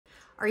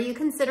Are you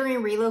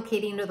considering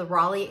relocating to the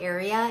Raleigh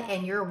area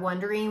and you're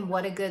wondering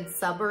what a good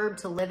suburb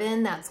to live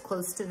in that's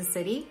close to the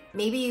city?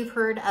 Maybe you've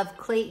heard of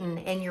Clayton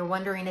and you're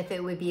wondering if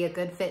it would be a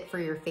good fit for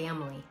your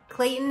family.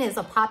 Clayton is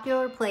a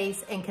popular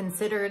place and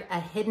considered a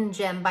hidden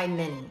gem by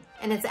many.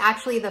 And it's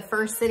actually the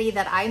first city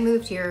that I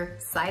moved here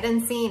sight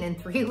unseen in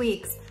 3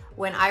 weeks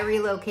when I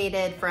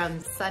relocated from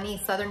sunny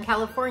Southern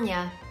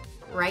California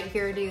right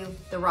here to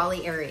the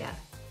Raleigh area.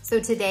 So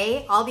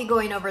today, I'll be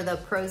going over the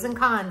pros and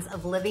cons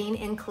of living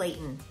in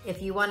Clayton.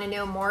 If you want to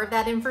know more of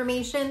that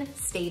information,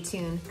 stay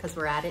tuned because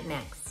we're at it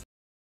next.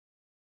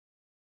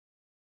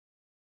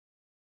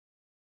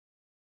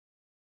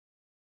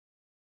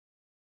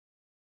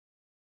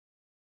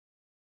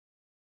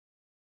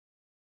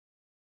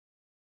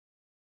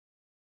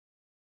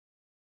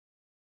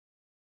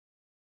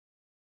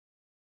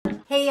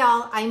 Hey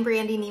y'all, I'm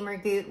Brandy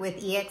Niemergut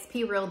with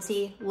eXp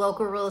Realty,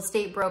 local real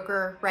estate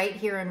broker right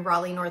here in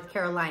Raleigh, North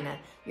Carolina.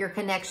 Your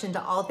connection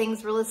to all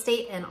things real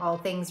estate and all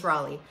things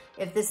Raleigh.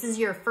 If this is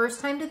your first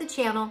time to the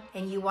channel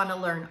and you want to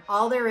learn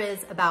all there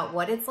is about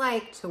what it's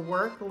like to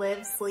work,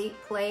 live, sleep,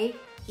 play,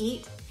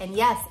 eat, and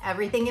yes,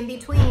 everything in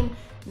between,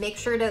 make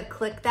sure to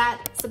click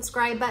that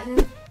subscribe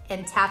button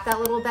and tap that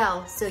little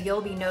bell so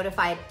you'll be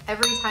notified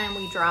every time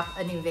we drop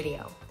a new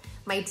video.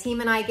 My team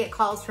and I get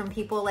calls from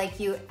people like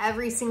you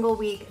every single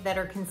week that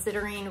are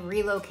considering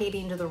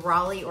relocating to the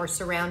Raleigh or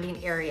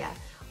surrounding area.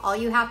 All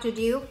you have to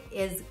do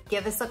is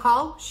give us a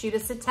call, shoot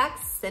us a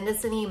text, send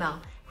us an email.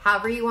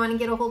 However you want to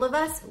get a hold of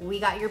us, we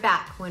got your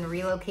back when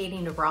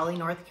relocating to Raleigh,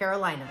 North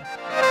Carolina.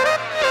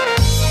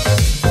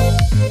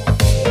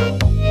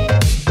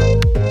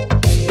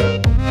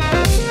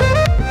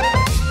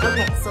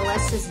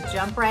 Let's just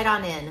jump right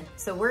on in.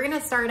 So we're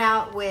gonna start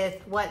out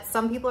with what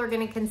some people are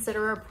gonna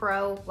consider a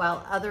pro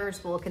while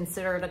others will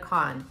consider it a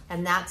con,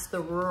 and that's the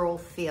rural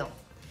feel.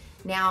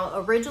 Now,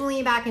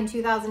 originally back in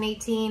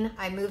 2018,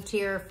 I moved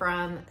here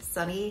from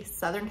sunny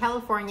Southern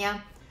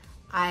California.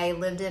 I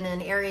lived in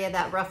an area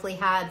that roughly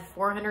had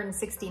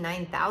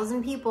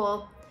 469,000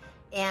 people.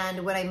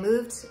 And when I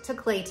moved to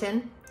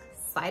Clayton,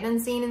 sight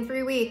unseen in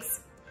 3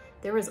 weeks,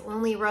 there was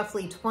only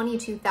roughly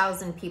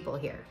 22,000 people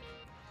here.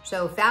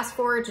 So fast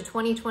forward to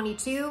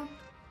 2022,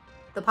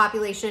 the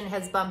population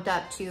has bumped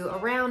up to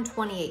around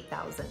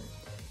 28,000.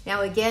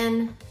 Now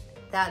again,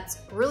 that's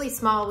really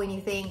small when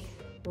you think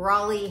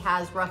Raleigh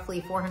has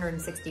roughly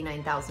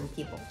 469,000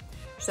 people.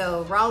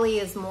 So Raleigh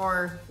is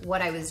more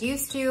what I was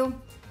used to.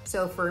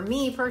 So for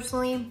me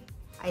personally,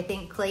 I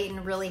think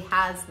Clayton really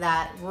has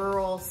that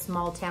rural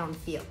small town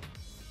feel.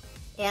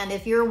 And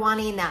if you're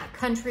wanting that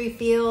country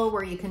feel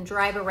where you can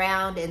drive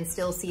around and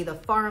still see the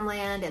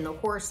farmland and the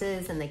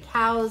horses and the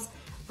cows,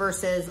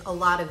 versus a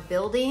lot of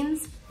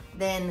buildings,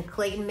 then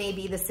Clayton may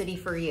be the city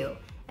for you.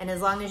 And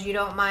as long as you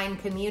don't mind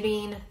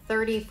commuting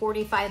 30,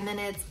 45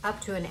 minutes up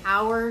to an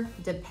hour,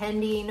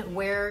 depending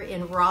where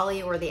in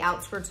Raleigh or the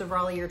outskirts of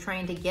Raleigh you're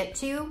trying to get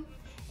to,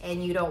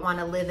 and you don't want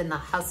to live in the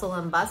hustle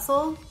and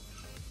bustle,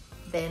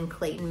 then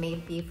Clayton may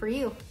be for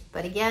you.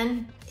 But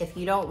again, if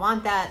you don't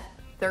want that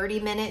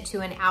 30-minute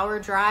to an hour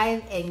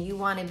drive and you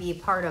want to be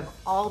part of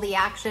all the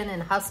action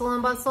and hustle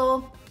and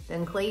bustle,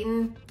 then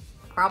Clayton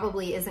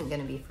probably isn't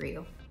going to be for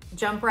you.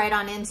 Jump right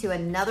on into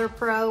another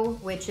pro,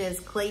 which is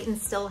Clayton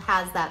still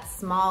has that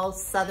small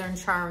southern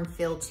charm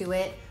feel to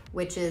it,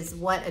 which is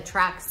what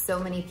attracts so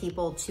many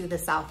people to the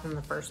South in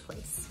the first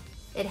place.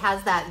 It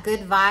has that good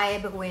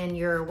vibe when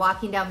you're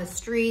walking down the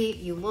street,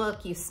 you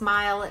look, you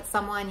smile at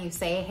someone, you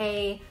say,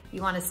 hey,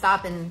 you want to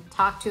stop and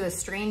talk to a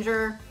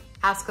stranger,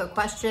 ask a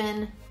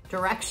question,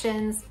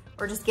 directions,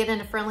 or just get in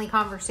a friendly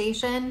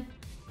conversation.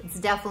 It's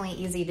definitely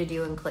easy to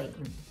do in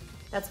Clayton.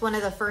 That's one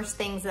of the first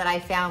things that I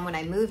found when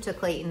I moved to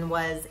Clayton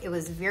was it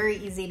was very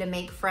easy to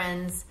make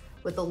friends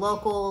with the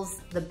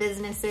locals, the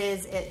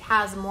businesses. It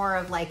has more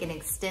of like an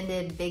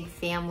extended big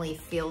family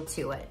feel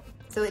to it.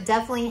 So it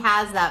definitely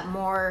has that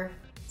more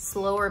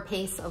slower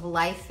pace of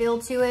life feel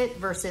to it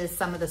versus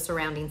some of the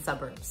surrounding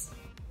suburbs.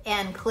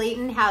 And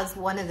Clayton has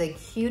one of the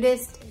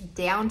cutest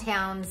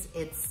downtowns.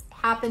 It's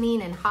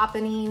happening and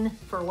happening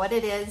for what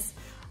it is.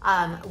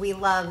 We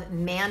love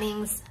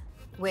Manning's,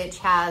 which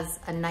has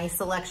a nice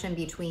selection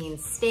between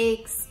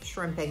steaks,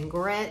 shrimp and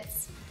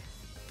grits,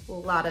 a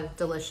lot of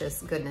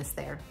delicious goodness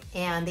there.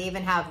 And they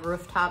even have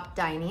rooftop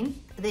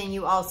dining. Then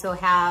you also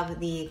have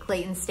the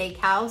Clayton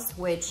Steakhouse,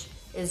 which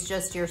is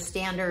just your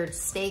standard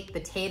steak,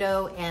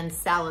 potato, and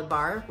salad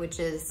bar, which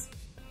is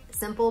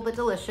simple but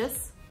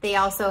delicious. They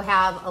also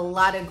have a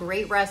lot of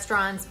great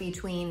restaurants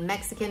between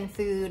Mexican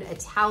food,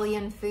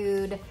 Italian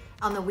food.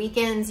 On the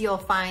weekends, you'll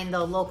find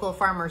the local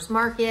farmers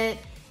market.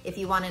 If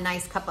you want a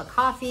nice cup of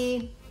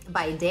coffee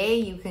by day,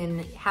 you can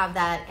have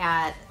that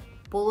at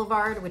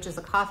Boulevard, which is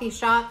a coffee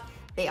shop.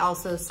 They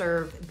also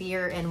serve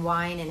beer and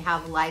wine and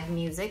have live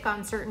music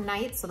on certain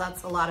nights, so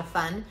that's a lot of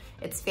fun.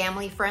 It's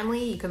family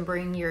friendly. You can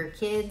bring your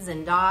kids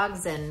and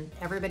dogs and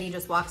everybody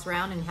just walks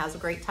around and has a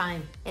great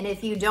time. And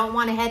if you don't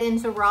want to head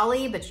into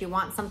Raleigh, but you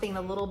want something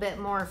a little bit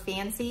more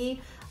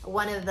fancy,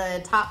 one of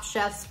the top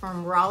chefs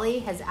from Raleigh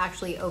has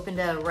actually opened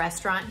a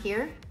restaurant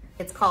here.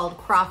 It's called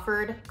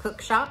Crawford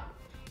Cook Shop.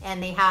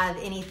 and they have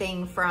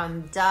anything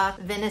from duck,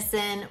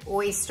 venison,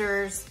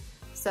 oysters.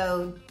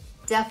 So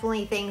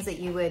definitely things that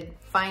you would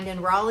find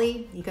in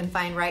Raleigh, you can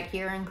find right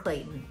here in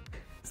Clayton.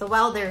 So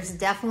while there's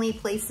definitely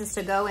places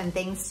to go and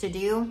things to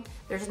do,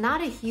 there's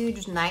not a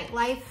huge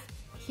nightlife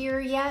here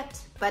yet,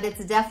 but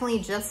it's definitely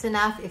just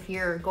enough if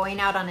you're going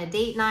out on a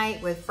date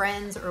night with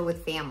friends or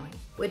with family.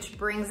 Which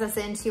brings us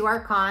into our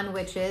con,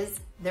 which is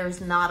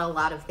there's not a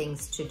lot of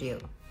things to do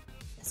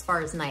as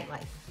far as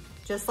nightlife.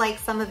 Just like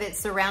some of its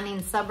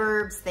surrounding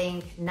suburbs,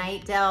 think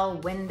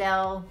Knightdale,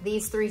 Wendell,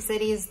 these three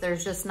cities,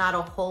 there's just not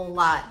a whole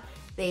lot.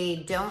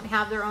 They don't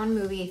have their own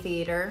movie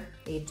theater,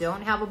 they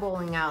don't have a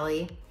bowling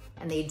alley,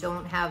 and they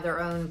don't have their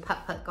own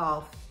putt-putt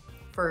golf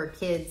for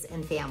kids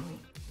and family.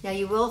 Now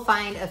you will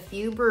find a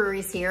few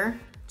breweries here,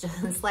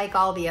 just like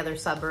all the other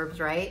suburbs,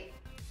 right?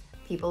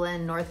 People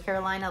in North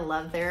Carolina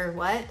love their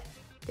what?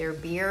 Their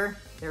beer,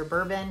 their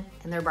bourbon,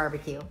 and their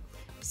barbecue.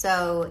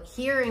 So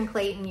here in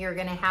Clayton, you're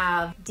gonna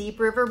have Deep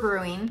River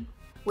Brewing,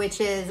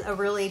 which is a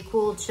really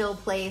cool chill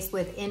place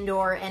with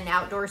indoor and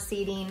outdoor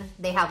seating.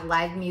 They have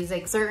live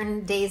music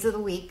certain days of the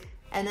week.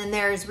 And then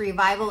there's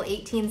Revival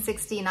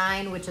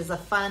 1869, which is a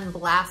fun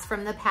blast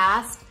from the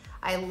past.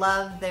 I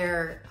love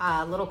their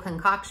little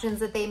concoctions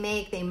that they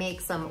make. They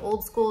make some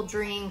old school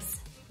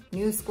drinks,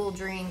 new school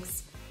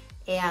drinks,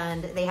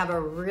 and they have a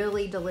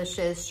really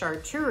delicious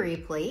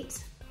charcuterie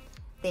plate.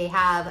 They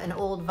have an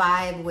old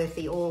vibe with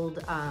the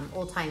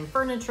old-time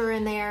furniture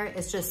in there.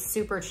 It's just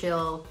super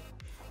chill.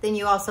 Then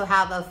you also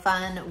have a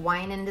fun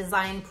wine and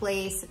design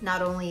place,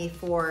 not only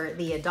for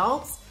the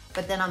adults,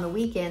 but then on the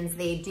weekends,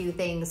 they do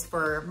things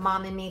for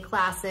mom and me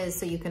classes.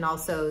 So you can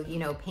also,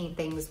 paint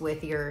things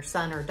with your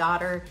son or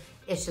daughter.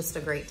 It's just a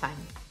great time.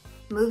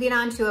 Moving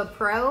on to a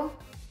pro,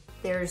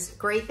 there's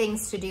great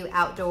things to do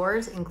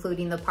outdoors,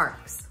 including the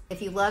parks.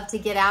 If you love to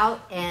get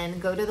out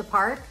and go to the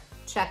park,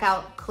 check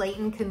out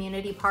Clayton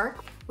Community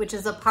Park, which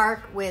is a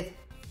park with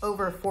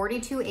over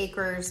 42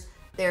 acres.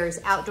 There's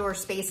outdoor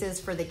spaces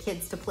for the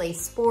kids to play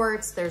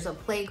sports. There's a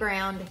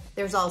playground.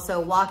 There's also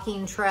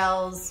walking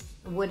trails,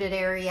 wooded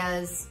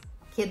areas.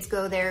 Kids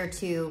go there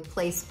to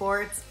play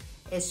sports.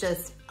 It's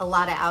just a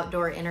lot of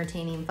outdoor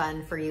entertaining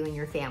fun for you and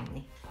your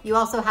family. You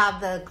also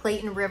have the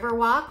Clayton River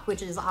Walk,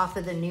 which is off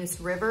of the Neuse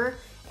River,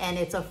 and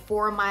it's a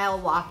 4-mile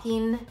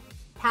walking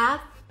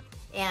path.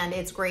 And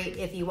it's great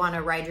if you want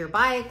to ride your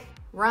bike,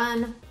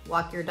 run,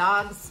 walk your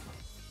dogs,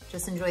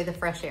 just enjoy the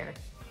fresh air.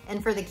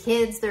 And for the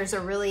kids, there's a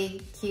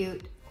really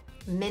cute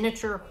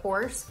miniature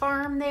horse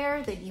farm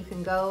there that you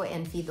can go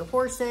and feed the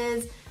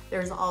horses.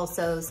 There's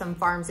also some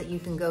farms that you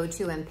can go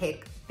to and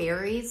pick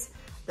berries.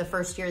 The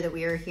first year that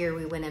we were here,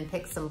 we went and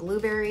picked some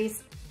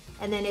blueberries.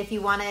 And then if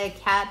you want to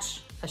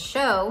catch a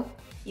show,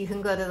 you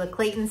can go to the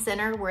Clayton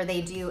Center where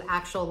they do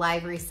actual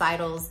live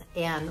recitals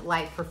and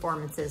live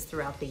performances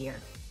throughout the year.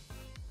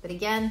 But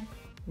again,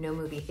 no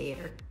movie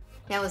theater.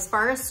 Now, as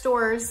far as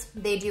stores,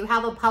 they do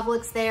have a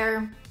Publix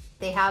there.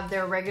 They have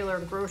their regular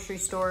grocery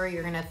store.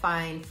 You're gonna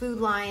find Food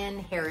Lion,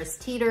 Harris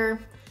Teeter.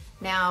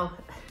 Now,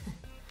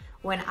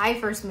 when I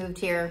first moved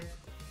here,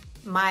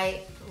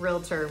 my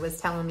realtor was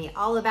telling me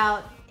all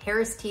about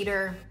Harris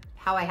Teeter,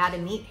 how I had to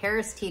meet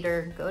Harris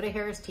Teeter, go to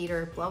Harris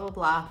Teeter, blah, blah,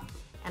 blah.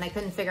 And I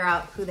couldn't figure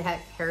out who the heck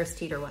Harris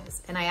Teeter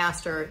was. And I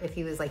asked her if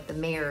he was like the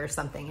mayor or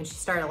something. And she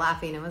started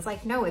laughing and was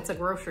like, no, it's a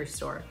grocery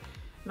store.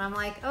 And I'm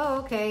like, oh,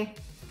 okay,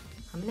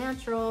 I'm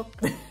natural.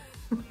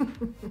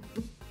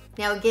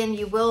 Now again,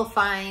 you will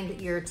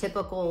find your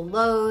typical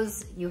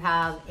Lowe's, you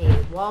have a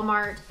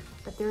Walmart,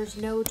 but there's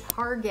no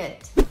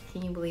Target.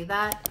 Can you believe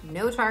that?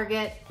 No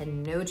Target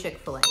and no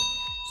Chick-fil-A.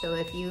 So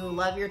if you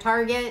love your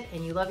Target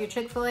and you love your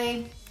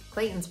Chick-fil-A,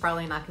 Clayton's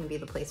probably not gonna be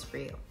the place for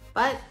you.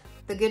 But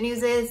the good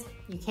news is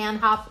you can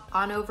hop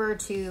on over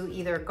to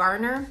either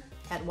Garner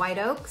at White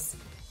Oaks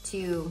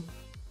to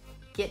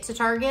get to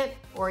Target,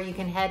 or you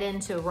can head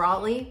into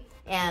Raleigh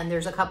and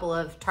there's a couple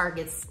of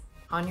Targets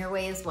on your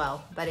way as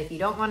well. But if you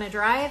don't want to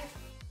drive,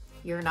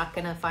 you're not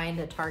going to find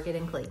a Target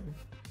in Clayton.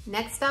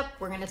 Next up,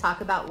 we're going to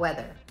talk about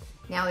weather.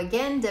 Now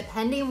again,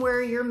 depending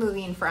where you're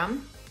moving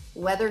from,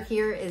 weather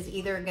here is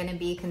either going to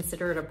be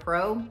considered a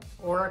pro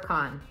or a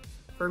con.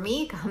 For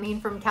me, coming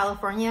from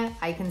California,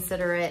 I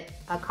consider it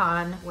a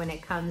con when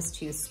it comes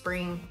to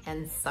spring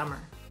and summer.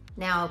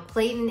 Now,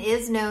 Clayton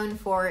is known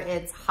for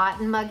its hot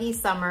and muggy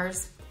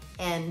summers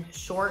and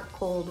short,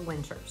 cold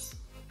winters.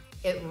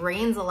 It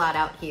rains a lot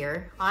out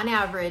here, on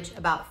average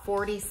about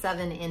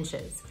 47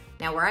 inches.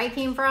 Now where I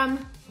came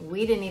from,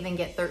 we didn't even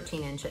get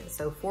 13 inches.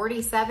 So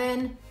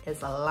 47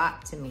 is a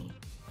lot to me.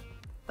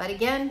 But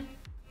again,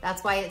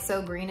 that's why it's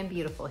so green and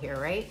beautiful here,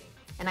 right?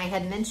 And I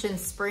had mentioned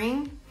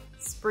spring.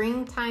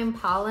 Springtime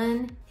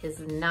pollen is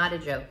not a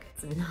joke.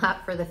 It's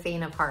not for the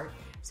faint of heart.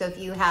 So if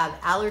you have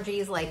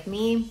allergies like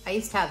me, I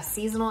used to have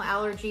seasonal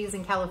allergies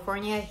in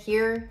California.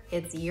 Here,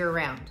 it's year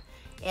round.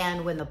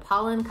 And when the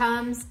pollen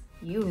comes,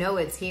 you know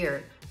it's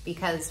here,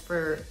 because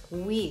for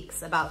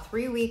weeks, about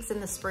 3 weeks in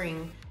the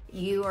spring,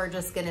 you are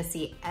just gonna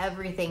see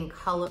everything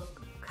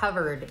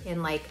covered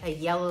in like a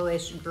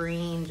yellowish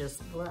green,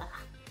 just blah.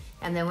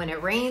 And then when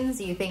it rains,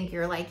 you think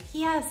you're like,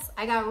 yes,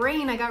 I got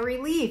rain, I got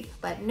relief.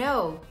 But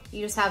no,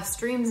 you just have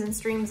streams and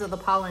streams of the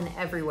pollen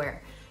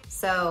everywhere.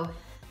 So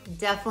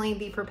definitely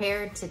be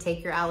prepared to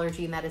take your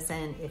allergy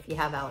medicine if you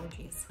have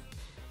allergies.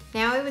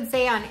 Now I would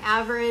say on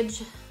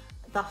average,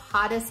 the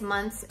hottest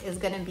months is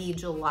gonna be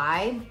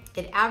July.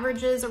 It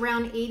averages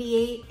around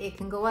 88, it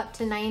can go up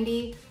to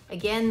 90.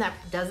 Again, that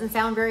doesn't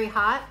sound very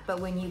hot, but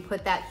when you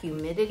put that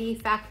humidity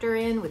factor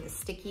in with the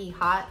sticky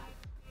hot,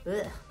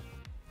 ugh,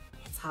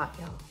 it's hot,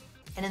 y'all.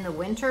 And in the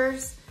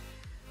winters,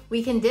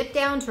 we can dip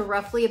down to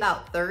roughly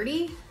about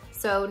 30.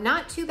 So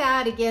not too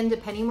bad, again,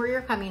 depending where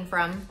you're coming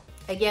from.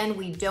 Again,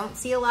 we don't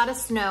see a lot of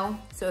snow.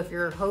 So if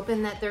you're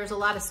hoping that there's a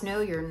lot of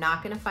snow, you're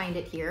not gonna find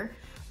it here.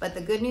 But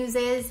the good news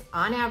is,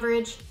 on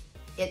average,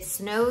 it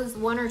snows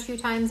 1 or 2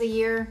 times a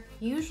year,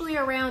 usually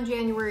around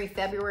January,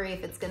 February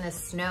if it's gonna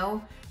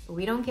snow, but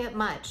we don't get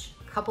much.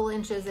 A couple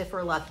inches if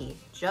we're lucky.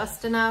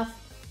 Just enough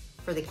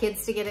for the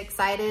kids to get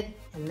excited,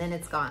 and then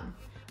it's gone.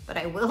 But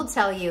I will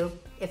tell you,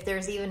 if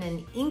there's even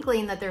an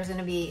inkling that there's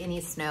gonna be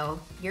any snow,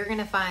 you're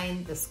gonna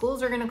find the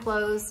schools are gonna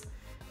close,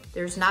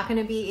 there's not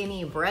gonna be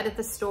any bread at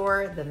the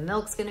store, the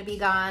milk's gonna be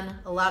gone.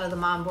 A lot of the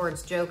mom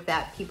boards joke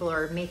that people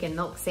are making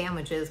milk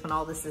sandwiches when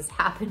all this is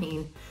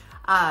happening.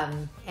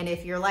 And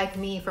if you're like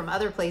me from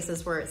other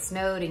places where it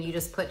snowed and you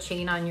just put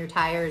chain on your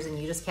tires and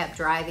you just kept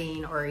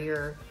driving, or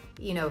you're,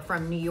 you know,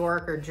 from New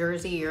York or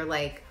Jersey, you're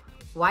like,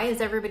 why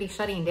is everybody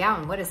shutting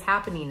down? What is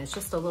happening? It's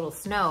just a little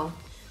snow.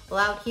 Well,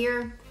 out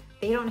here,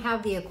 they don't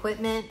have the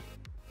equipment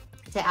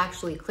to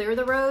actually clear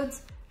the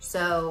roads.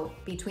 So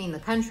between the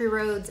country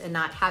roads and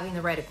not having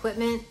the right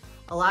equipment,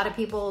 a lot of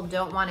people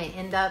don't want to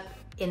end up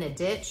in a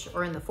ditch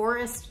or in the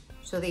forest.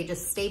 So they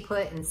just stay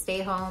put and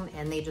stay home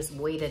and they just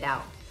wait it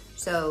out.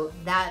 So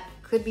that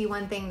could be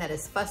one thing that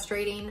is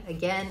frustrating,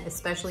 again,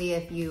 especially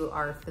if you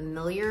are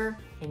familiar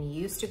and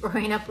used to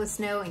growing up with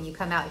snow and you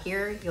come out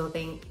here, you'll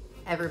think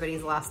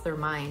everybody's lost their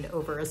mind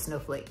over a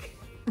snowflake.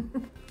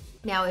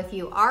 Now, if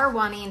you are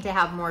wanting to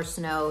have more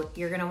snow,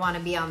 you're gonna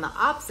wanna be on the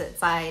opposite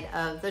side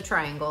of the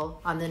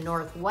triangle, on the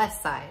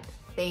northwest side.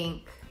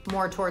 Think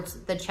more towards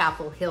the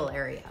Chapel Hill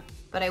area.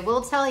 But I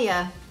will tell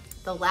you,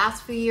 the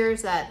last few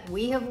years that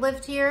we have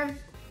lived here,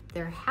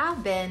 there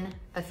have been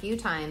a few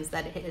times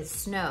that it has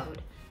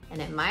snowed.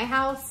 And at my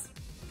house,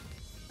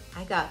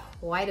 I got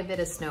quite a bit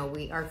of snow.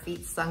 Our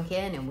feet sunk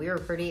in and we were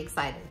pretty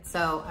excited.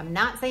 So I'm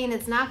not saying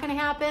it's not gonna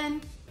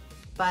happen,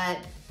 but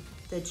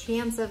the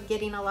chance of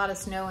getting a lot of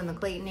snow in the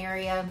Clayton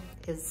area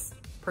is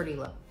pretty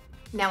low.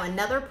 Now,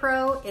 another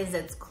pro is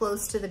it's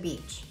close to the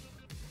beach.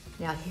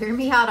 Now, hear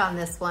me out on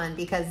this one,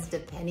 because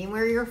depending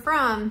where you're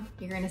from,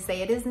 you're gonna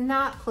say it is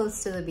not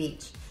close to the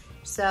beach.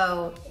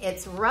 So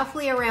it's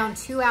roughly around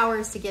 2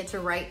 hours to get to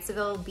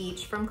Wrightsville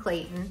Beach from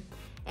Clayton.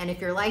 And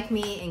if you're like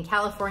me in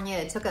California,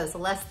 it took us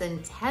less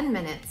than 10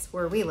 minutes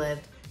where we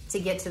lived to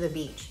get to the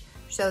beach.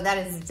 So that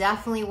is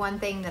definitely one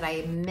thing that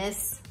I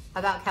miss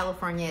about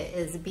California,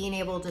 is being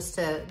able just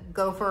to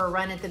go for a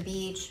run at the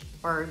beach,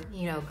 or,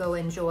 you know, go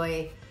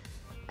enjoy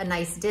a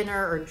nice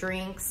dinner or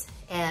drinks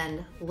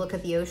and look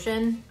at the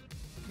ocean.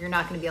 You're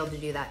not gonna be able to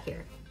do that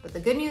here. But the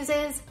good news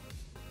is,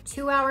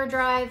 2-hour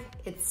drive,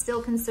 it's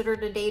still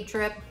considered a day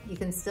trip. You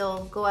can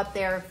still go up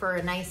there for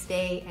a nice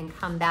day and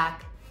come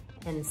back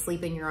and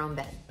sleep in your own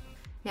bed.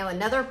 Now,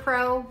 another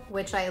pro,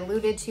 which I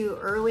alluded to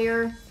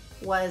earlier,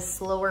 was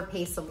slower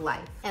pace of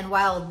life. And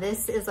while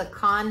this is a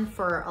con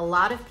for a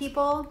lot of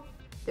people,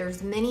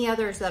 there's many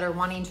others that are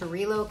wanting to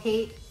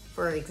relocate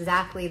for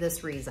exactly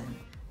this reason.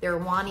 They're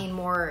wanting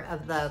more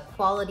of the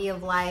quality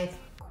of life,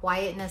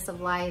 quietness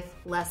of life,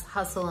 less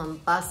hustle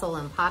and bustle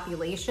and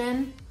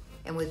population.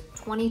 And with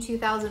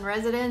 22,000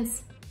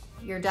 residents,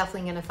 you're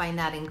definitely gonna find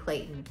that in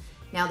Clayton.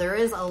 Now, there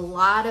is a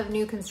lot of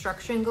new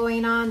construction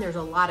going on. There's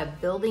a lot of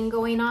building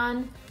going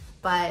on,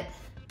 but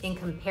in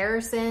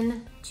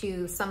comparison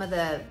to some of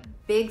the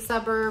big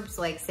suburbs,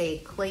 like say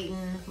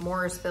Clayton,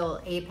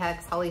 Morrisville,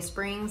 Apex, Holly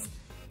Springs,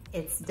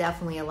 it's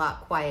definitely a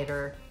lot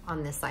quieter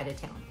on this side of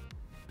town.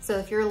 So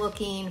if you're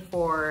looking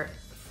for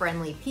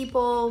friendly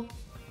people,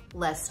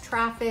 less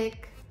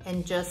traffic,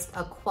 and just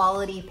a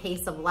quality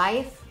pace of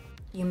life,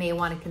 you may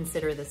want to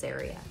consider this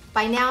area.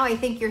 By now, I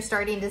think you're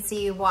starting to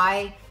see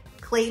why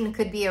Clayton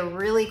could be a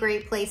really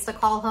great place to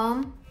call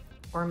home,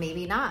 or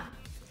maybe not.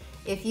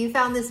 If you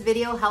found this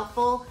video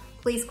helpful,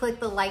 please click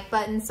the like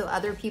button so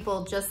other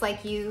people just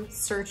like you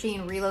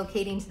searching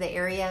relocating to the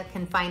area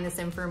can find this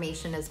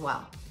information as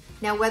well.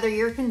 Now, whether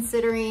you're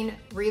considering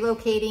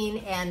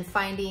relocating and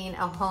finding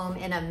a home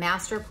in a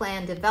master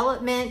plan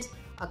development,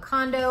 a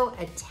condo,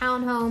 a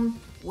townhome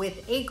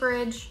with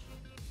acreage,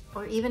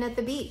 or even at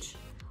the beach,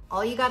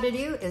 all you got to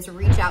do is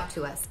reach out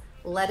to us.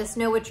 Let us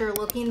know what you're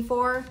looking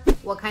for,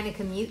 what kind of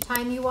commute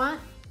time you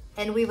want,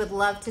 and we would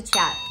love to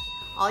chat.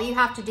 All you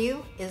have to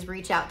do is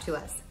reach out to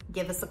us.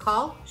 Give us a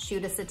call,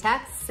 shoot us a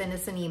text, send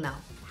us an email.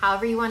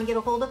 However you want to get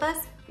a hold of us,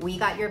 we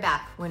got your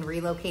back when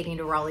relocating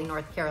to Raleigh,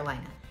 North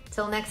Carolina.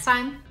 Till next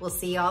time, we'll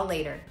see y'all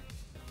later.